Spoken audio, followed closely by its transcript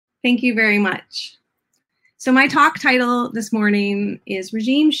Thank you very much. So my talk title this morning is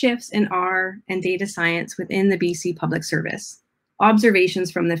Regime Shifts in R and Data Science Within the BC Public Service,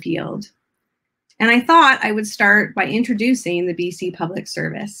 Observations from the Field. And I thought I would start by introducing the BC Public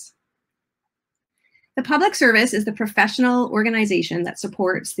Service. The Public Service is the professional organization that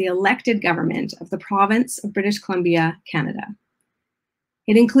supports the elected government of the province of British Columbia, Canada.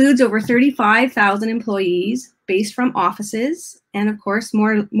 It includes over 35,000 employees based from offices and, of course,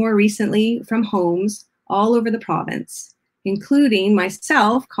 more recently from homes all over the province, including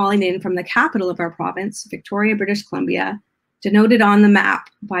myself calling in from the capital of our province, Victoria, British Columbia, denoted on the map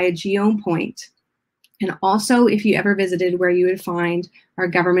by a geome point. And also, if you ever visited, where you would find our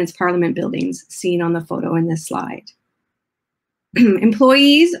government's parliament buildings seen on the photo in this slide.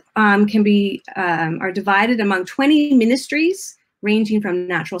 Employees are divided among 20 ministries, ranging from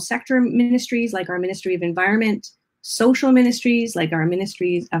natural sector ministries like our Ministry of Environment, social ministries like our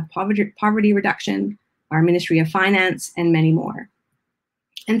Ministries of Poverty Reduction, our Ministry of Finance, and many more.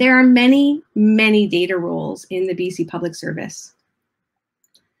 And there are many, many data roles in the BC Public Service.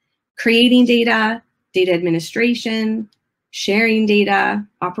 Creating data, data administration, sharing data,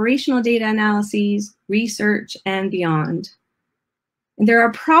 operational data analyses, research, and beyond. And there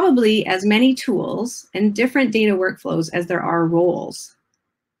are probably as many tools and different data workflows as there are roles.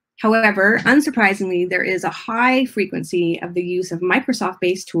 However, unsurprisingly, there is a high frequency of the use of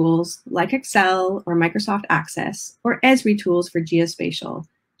Microsoft-based tools like Excel or Microsoft Access or Esri tools for geospatial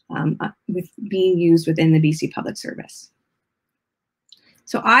being used within the BC Public Service.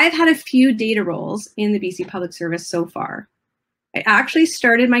 So I've had a few data roles in the BC Public Service so far. I actually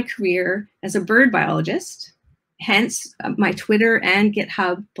started my career as a bird biologist, hence my Twitter and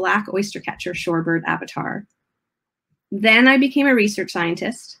GitHub black oystercatcher shorebird avatar. Then I became a research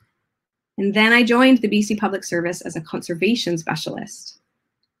scientist, and then I joined the BC Public Service as a conservation specialist.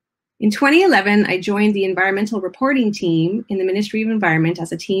 In 2011, I joined the environmental reporting team in the Ministry of Environment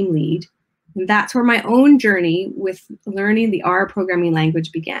as a team lead, and that's where my own journey with learning the R programming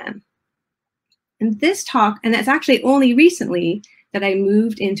language began. And that's actually only recently that I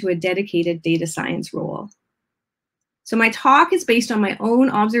moved into a dedicated data science role. So my talk is based on my own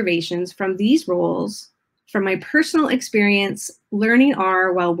observations from these roles, from my personal experience learning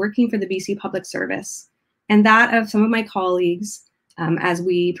R while working for the BC Public Service, and that of some of my colleagues as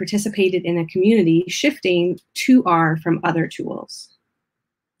we participated in a community shifting to R from other tools.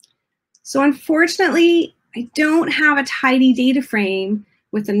 So unfortunately, I don't have a tidy data frame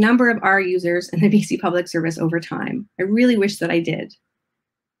with the number of R users in the BC Public Service over time. I really wish that I did.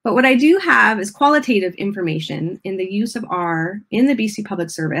 But what I do have is qualitative information in the use of R in the BC Public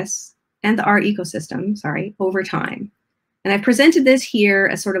Service and the R ecosystem, over time. And I've presented this here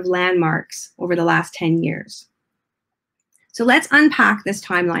as sort of landmarks over the last 10 years. So let's unpack this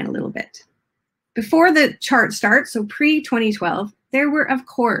timeline a little bit. Before the chart starts, so pre-2012, there were, of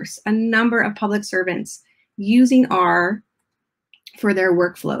course, a number of public servants using R for their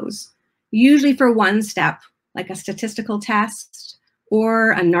workflows, usually for one step, like a statistical test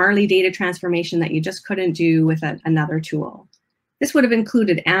or a gnarly data transformation that you just couldn't do with another tool. This would have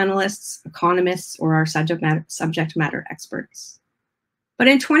included analysts, economists, or our subject matter experts. But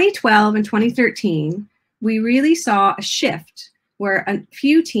in 2012 and 2013, we really saw a shift where a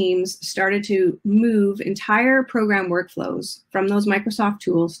few teams started to move entire program workflows from those Microsoft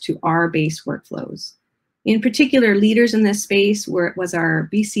tools to R-based workflows. In particular, leaders in this space was our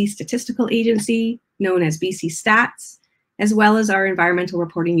BC Statistical Agency, known as BC Stats, as well as our environmental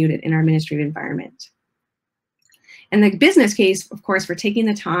reporting unit in our Ministry of Environment. And the business case, of course, for taking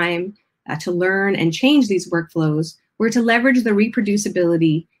the time to learn and change these workflows were to leverage the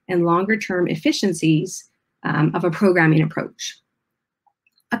reproducibility and longer-term efficiencies of a programming approach.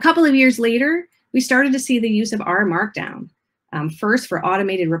 A couple of years later, we started to see the use of R Markdown, first for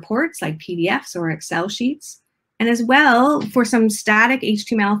automated reports like PDFs or Excel sheets, and as well for some static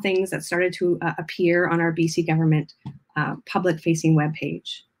HTML things that started to appear on our BC government public-facing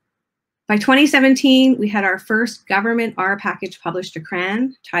webpage. By 2017, we had our first government R package published to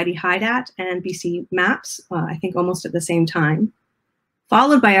CRAN, Tidy Hydat, and BC Maps, I think almost at the same time,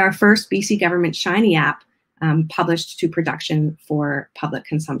 followed by our first BC government Shiny app published to production for public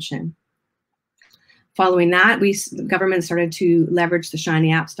consumption. Following that, the government started to leverage the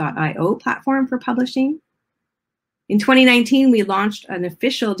shinyapps.io platform for publishing. In 2019, we launched an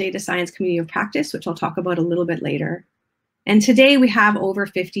official data science community of practice, which I'll talk about a little bit later. And today we have over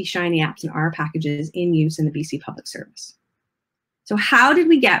 50 Shiny apps and R packages in use in the BC Public Service. So how did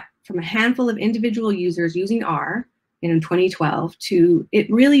we get from a handful of individual users using R in 2012 to it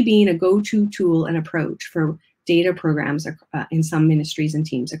really being a go-to tool and approach for data programs in some ministries and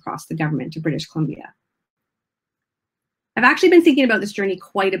teams across the government of British Columbia. I've actually been thinking about this journey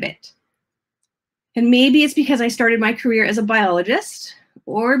quite a bit. And maybe it's because I started my career as a biologist,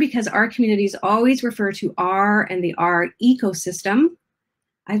 or because our communities always refer to R and the R ecosystem.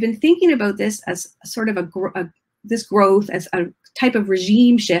 I've been thinking about this as sort of this growth as a type of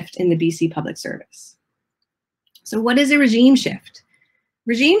regime shift in the BC Public Service. So what is a regime shift?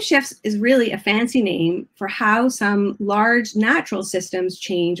 Regime shifts is really a fancy name for how some large natural systems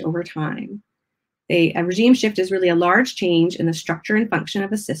change over time. A regime shift is really a large change in the structure and function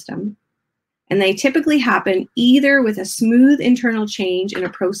of a system. And they typically happen either with a smooth internal change in a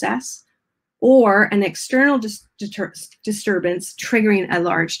process or an external disturbance triggering a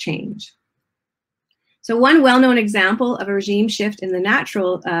large change. So one well-known example of a regime shift in the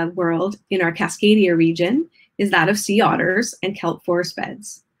natural world in our Cascadia region is that of sea otters and kelp forest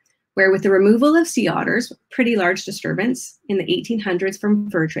beds, where with the removal of sea otters, pretty large disturbance in the 1800s from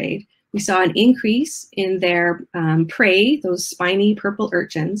fur trade, we saw an increase in their prey, those spiny purple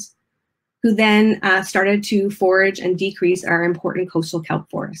urchins, who then started to forage and decrease our important coastal kelp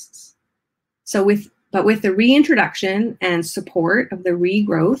forests. So with the reintroduction and support of the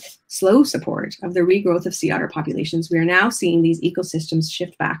regrowth, slow support of the regrowth of sea otter populations, we are now seeing these ecosystems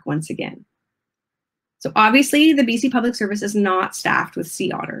shift back once again. So obviously the BC Public Service is not staffed with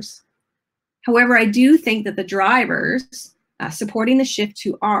sea otters. However, I do think that the drivers supporting the shift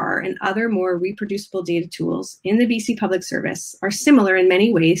to R and other more reproducible data tools in the BC Public Service are similar in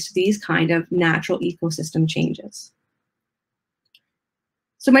many ways to these kind of natural ecosystem changes.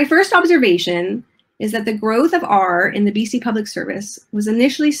 So my first observation is that the growth of R in the BC Public Service was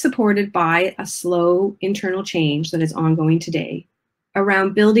initially supported by a slow internal change that is ongoing today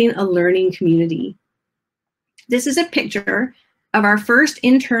around building a learning community. This is a picture of our first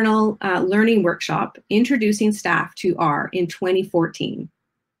internal learning workshop introducing staff to R in 2014.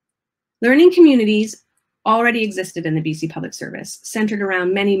 Learning communities already existed in the BC Public Service, centered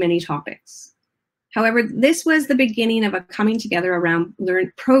around many, many topics. However, this was the beginning of a coming together around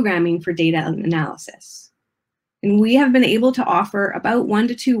programming for data analysis. And we have been able to offer about 1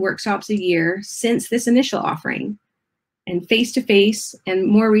 to 2 workshops a year since this initial offering. And face-to-face and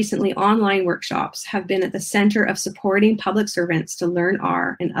more recently online workshops have been at the center of supporting public servants to learn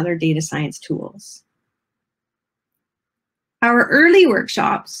R and other data science tools. Our early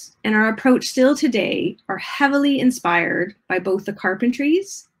workshops and our approach still today are heavily inspired by both the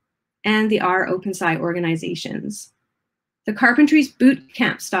Carpentries and the R OpenSci organizations. The Carpentries boot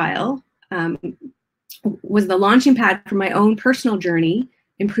camp style was the launching pad for my own personal journey,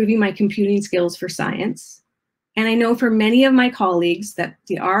 improving my computing skills for science. And I know for many of my colleagues that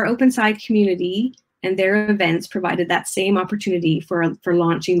the R OpenSci community and their events provided that same opportunity for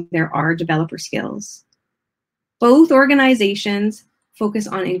launching their R developer skills. Both organizations focus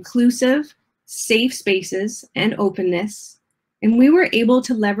on inclusive, safe spaces and openness, and we were able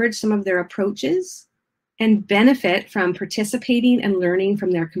to leverage some of their approaches and benefit from participating and learning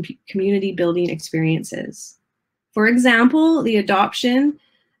from their community building experiences. For example, the adoption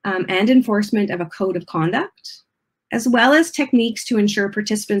and enforcement of a code of conduct, as well as techniques to ensure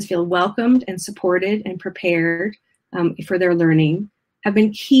participants feel welcomed and supported and prepared for their learning, have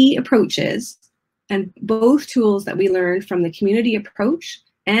been key approaches, and both tools that we learned from the community approach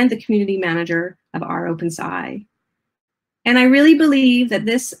and the community manager of R OpenSci. And I really believe that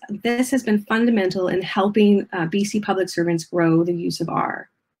this has been fundamental in helping BC public servants grow the use of R.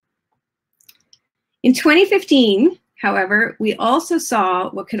 In 2015, however, we also saw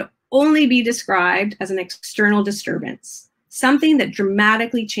what could only be described as an external disturbance, something that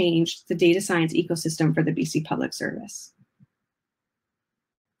dramatically changed the data science ecosystem for the BC Public Service.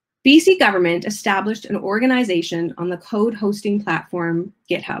 BC government established an organization on the code hosting platform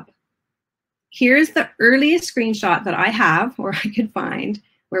GitHub. Here's the earliest screenshot that I have, or I could find,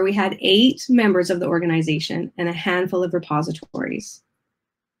 where we had 8 members of the organization and a handful of repositories.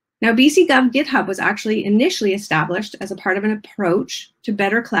 Now, BC Gov GitHub was actually initially established as a part of an approach to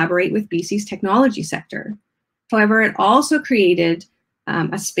better collaborate with BC's technology sector. However, it also created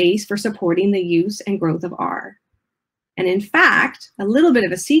a space for supporting the use and growth of R. And in fact, a little bit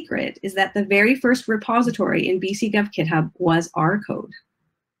of a secret is that the very first repository in BC Gov GitHub was R code.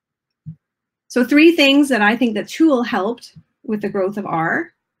 So 3 things that I think the tool helped with the growth of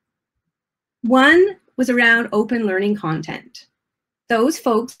R. 1 was around open learning content. Those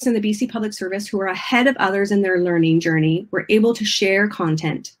folks in the BC Public Service who are ahead of others in their learning journey were able to share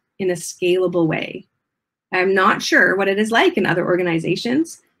content in a scalable way. I'm not sure what it is like in other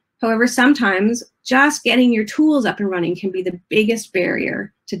organizations. However, sometimes just getting your tools up and running can be the biggest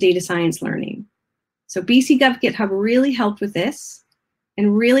barrier to data science learning. So BC Gov GitHub really helped with this.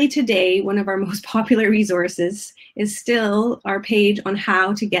 And really today, one of our most popular resources is still our page on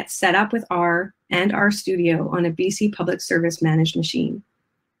how to get set up with R and RStudio on a BC Public Service managed machine.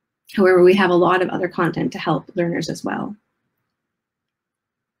 However, we have a lot of other content to help learners as well.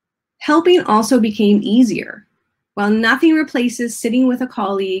 Helping also became easier. While nothing replaces sitting with a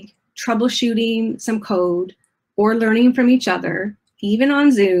colleague, troubleshooting some code, or learning from each other, even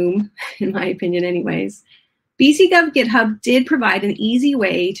on Zoom, in my opinion anyways, BC Gov GitHub did provide an easy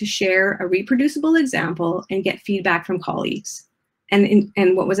way to share a reproducible example and get feedback from colleagues. And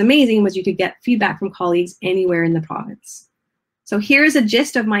what was amazing was you could get feedback from colleagues anywhere in the province. So here's a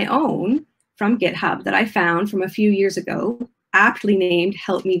gist of my own from GitHub that I found from a few years ago, aptly named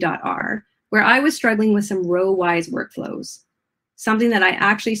helpme.r, where I was struggling with some row-wise workflows, something that I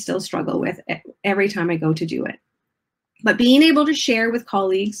actually still struggle with every time I go to do it. But being able to share with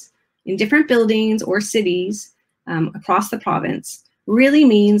colleagues in different buildings or cities across the province really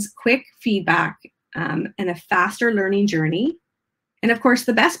means quick feedback and a faster learning journey. And of course,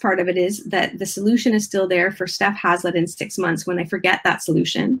 the best part of it is that the solution is still there for Steph Hazlitt in 6 months when I forget that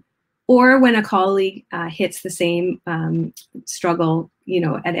solution, or when a colleague hits the same struggle,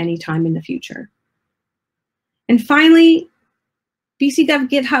 at any time in the future. And finally, BC Gov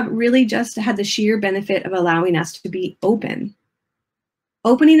GitHub really just had the sheer benefit of allowing us to be open.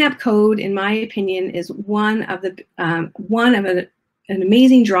 Opening up code, in my opinion, is one of an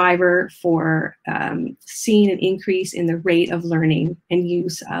amazing driver for seeing an increase in the rate of learning and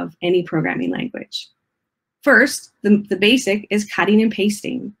use of any programming language. First, the basic is cutting and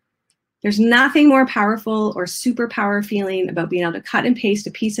pasting. There's nothing more powerful or superpower feeling about being able to cut and paste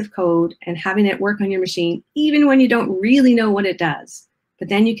a piece of code and having it work on your machine, even when you don't really know what it does. But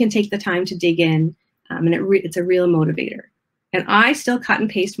then you can take the time to dig in, and it's a real motivator. And I still cut and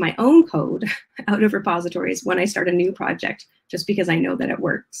paste my own code out of repositories when I start a new project, just because I know that it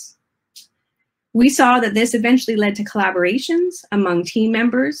works. We saw that this eventually led to collaborations among team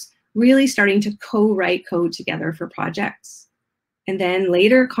members, really starting to co-write code together for projects. And then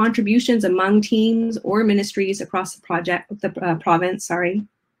later, contributions among teams or ministries across the province.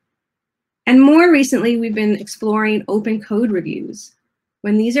 And more recently, we've been exploring open code reviews.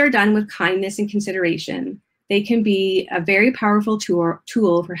 When these are done with kindness and consideration, they can be a very powerful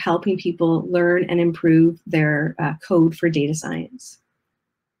tool for helping people learn and improve their code for data science.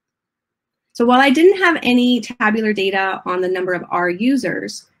 So while I didn't have any tabular data on the number of R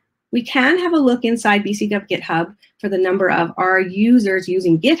users, we can have a look inside BC Gov GitHub for the number of R users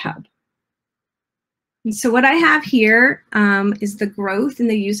using GitHub. And so what I have here is the growth in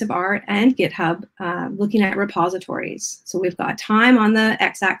the use of R and GitHub looking at repositories. So we've got time on the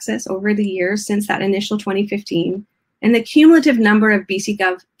x-axis over the years since that initial 2015, and the cumulative number of BC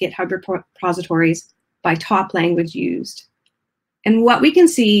Gov GitHub repositories by top language used. And what we can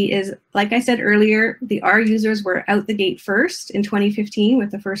see is, like I said earlier, the R users were out the gate first in 2015 with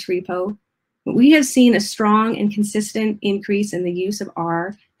the first repo. But we have seen a strong and consistent increase in the use of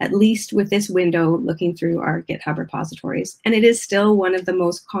R, at least with this window looking through our GitHub repositories. And it is still one of the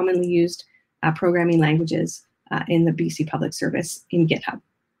most commonly used programming languages in the BC Public Service in GitHub.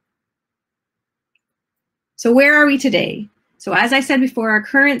 So where are we today? So as I said before, our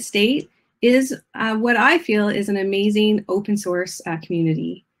current state is what I feel is an amazing open source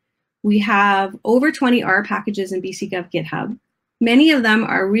community. We have over 20 R packages in BC Gov GitHub. Many of them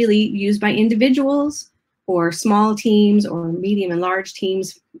are really used by individuals or small teams or medium and large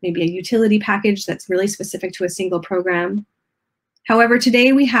teams, maybe a utility package that's really specific to a single program. However,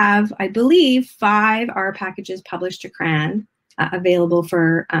 today we have, I believe, 5 R packages published to CRAN available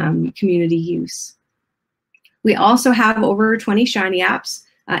for community use. We also have over 20 Shiny apps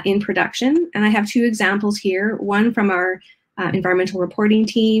in production, and I have 2 examples here, one from our environmental reporting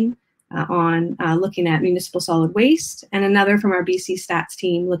team on looking at municipal solid waste, and another from our BC Stats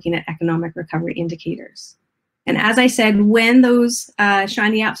team looking at economic recovery indicators. And as I said, when those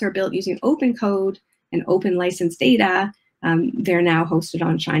Shiny apps are built using open code and open license data, they're now hosted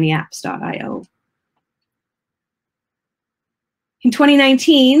on shinyapps.io. In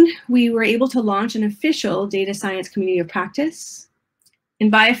 2019, we were able to launch an official data science community of practice. And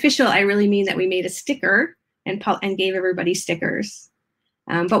by official, I really mean that we made a sticker and gave everybody stickers.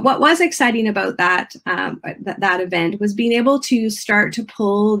 But what was exciting about that event was being able to start to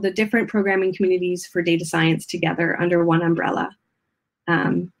pull the different programming communities for data science together under one umbrella.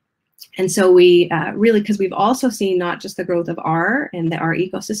 And so we really, because we've also seen not just the growth of R and the R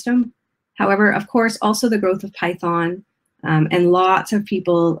ecosystem, however, of course, also the growth of Python, and lots of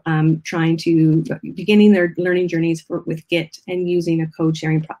people beginning their learning journeys with Git and using a code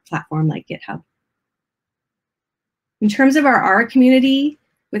sharing platform like GitHub. In terms of our R community,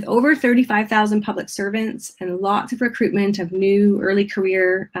 with over 35,000 public servants and lots of recruitment of new early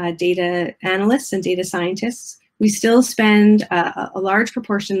career data analysts and data scientists, we still spend a large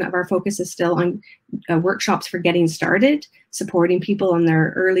proportion of our focus is still on workshops for getting started, supporting people on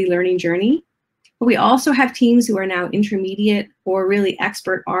their early learning journey. But we also have teams who are now intermediate or really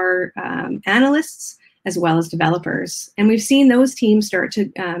expert R analysts, as well as developers. And we've seen those teams start to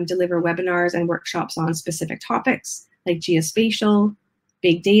deliver webinars and workshops on specific topics like geospatial,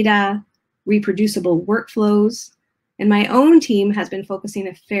 big data, reproducible workflows. And my own team has been focusing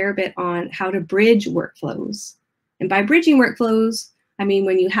a fair bit on how to bridge workflows. And by bridging workflows, I mean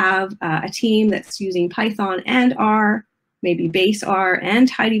when you have a team that's using Python and R, maybe base R and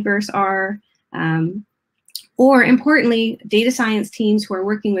tidyverse R, or importantly, data science teams who are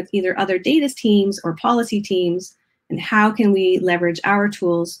working with either other data teams or policy teams, and how can we leverage our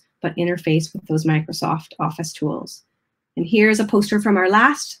tools but interface with those Microsoft Office tools. And here's a poster from our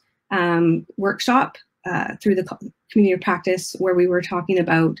last workshop through the community of practice where we were talking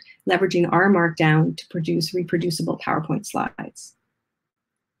about leveraging R Markdown to produce reproducible PowerPoint slides.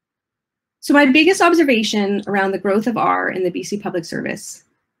 So my biggest observation around the growth of R in the BC Public Service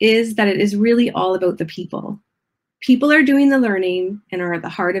is that it is really all about the people. People are doing the learning and are at the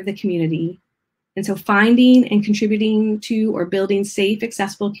heart of the community. And so finding and contributing to or building safe,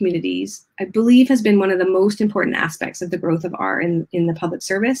 accessible communities, I believe has been one of the most important aspects of the growth of R in the public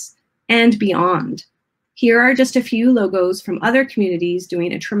service and beyond. Here are just a few logos from other communities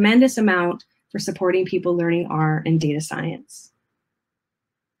doing a tremendous amount for supporting people learning R and data science.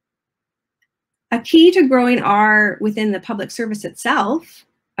 A key to growing R within the public service itself,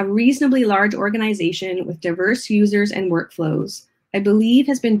 a reasonably large organization with diverse users and workflows, I believe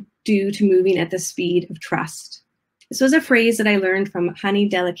has been due to moving at the speed of trust. This was a phrase that I learned from Honey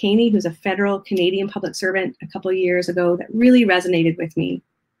Delacany, who's a federal Canadian public servant a couple of years ago that really resonated with me.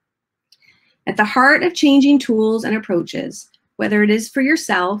 At the heart of changing tools and approaches, whether it is for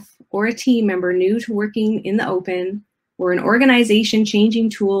yourself or a team member new to working in the open, or an organization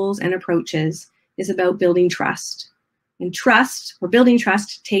changing tools and approaches, is about building trust. And trust, or building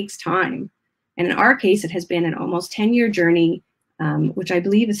trust, takes time. And in our case, it has been an almost 10-year journey, which I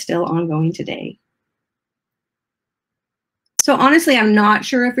believe is still ongoing today. So honestly, I'm not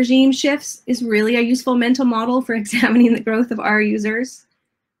sure if regime shifts is really a useful mental model for examining the growth of our users.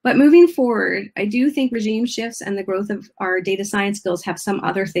 But moving forward, I do think regime shifts and the growth of our data science skills have some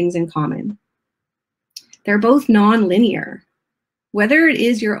other things in common. They're both non-linear. Whether it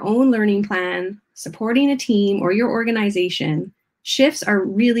is your own learning plan, supporting a team, or your organization, shifts are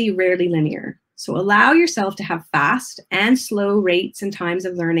really rarely linear. So allow yourself to have fast and slow rates and times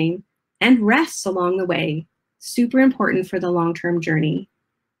of learning and rests along the way. Super important for the long-term journey.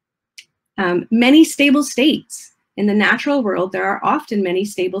 Many stable states. In the natural world, there are often many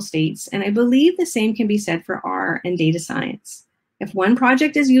stable states, and I believe the same can be said for R and data science. If one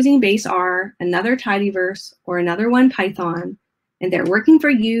project is using base R, another tidyverse, or another one Python, and they're working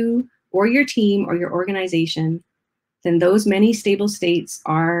for you or your team or your organization, then those many stable states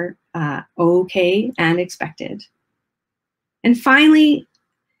are okay and expected. And finally,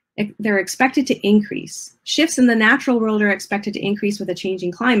 they're expected to increase. Shifts in the natural world are expected to increase with a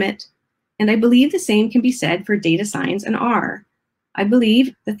changing climate, and I believe the same can be said for data science and R. I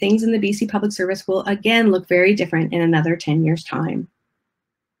believe the things in the BC Public Service will again look very different in another 10 years' time.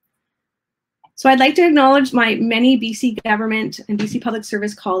 So I'd like to acknowledge my many BC government and BC Public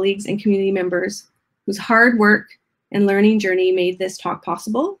Service colleagues and community members whose hard work and learning journey made this talk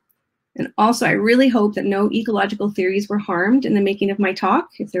possible. And also, I really hope that no ecological theories were harmed in the making of my talk,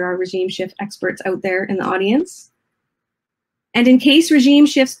 if there are regime shift experts out there in the audience. And in case regime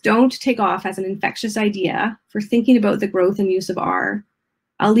shifts don't take off as an infectious idea for thinking about the growth and use of R,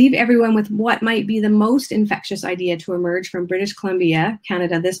 I'll leave everyone with what might be the most infectious idea to emerge from British Columbia,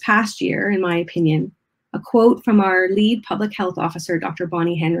 Canada this past year, in my opinion. A quote from our lead public health officer, Dr.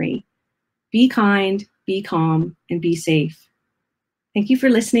 Bonnie Henry. Be kind, be calm, and be safe. Thank you for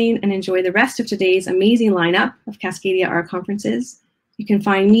listening and enjoy the rest of today's amazing lineup of Cascadia R conferences. You can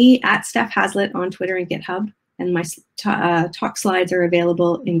find me at Steph Hazlitt on Twitter and GitHub, and my talk slides are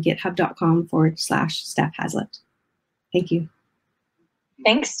available in github.com/Steph Hazlitt. Thank you.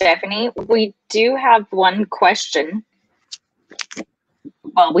 Thanks, Stephanie. We do have one question.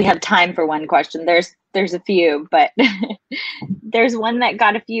 Well, we have time for one question. There's a few, but there's one that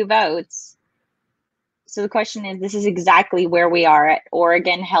got a few votes. So the question is, this is exactly where we are at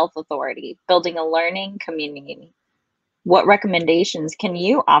Oregon Health Authority, building a learning community. What recommendations can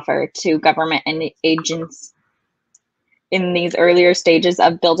you offer to government and agents in these earlier stages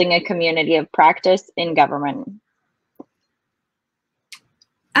of building a community of practice in government?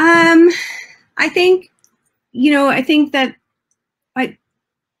 I think, I think that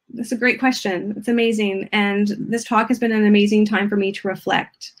that's a great question. It's amazing. And this talk has been an amazing time for me to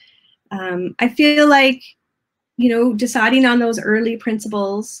reflect. I feel like, deciding on those early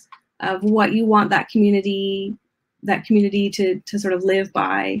principles of what you want that community to sort of live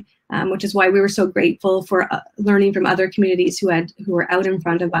by, which is why we were so grateful for learning from other communities who were out in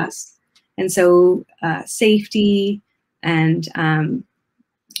front of us. And so safety and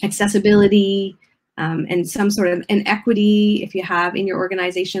accessibility, and some sort of an equity, if you have in your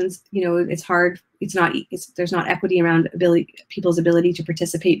organizations, it's hard. There's not equity around people's ability to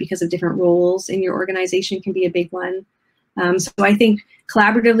participate because of different roles in your organization can be a big one. So I think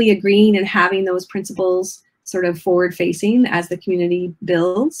collaboratively agreeing and having those principles sort of forward facing as the community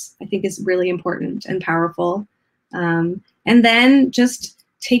builds, I think is really important and powerful. And then just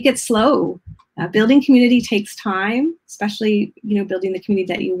take it slow. Building community takes time, especially, building the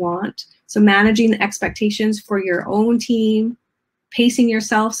community that you want. So managing the expectations for your own team, pacing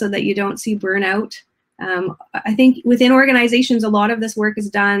yourself so that you don't see burnout. I think within organizations, a lot of this work is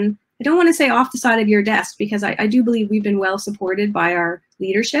done, I don't want to say off the side of your desk, because I do believe we've been well supported by our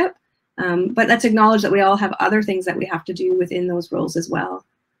leadership, but let's acknowledge that we all have other things that we have to do within those roles as well.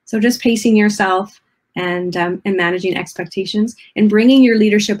 So just pacing yourself and managing expectations and bringing your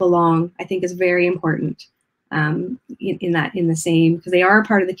leadership along, I think, is very important in the same, because they are a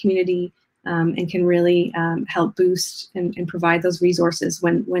part of the community and can really help boost and provide those resources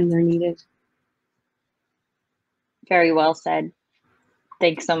when they're needed. Very well said.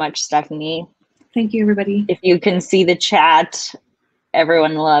 Thanks so much, Stephanie. Thank you, everybody. If you can see the chat,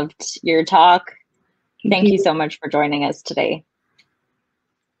 everyone loved your talk. Thank you so much for joining us today.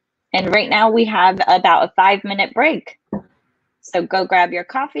 And right now we have about a 5-minute break. So go grab your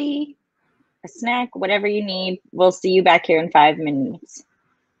coffee, a snack, whatever you need. We'll see you back here in 5 minutes.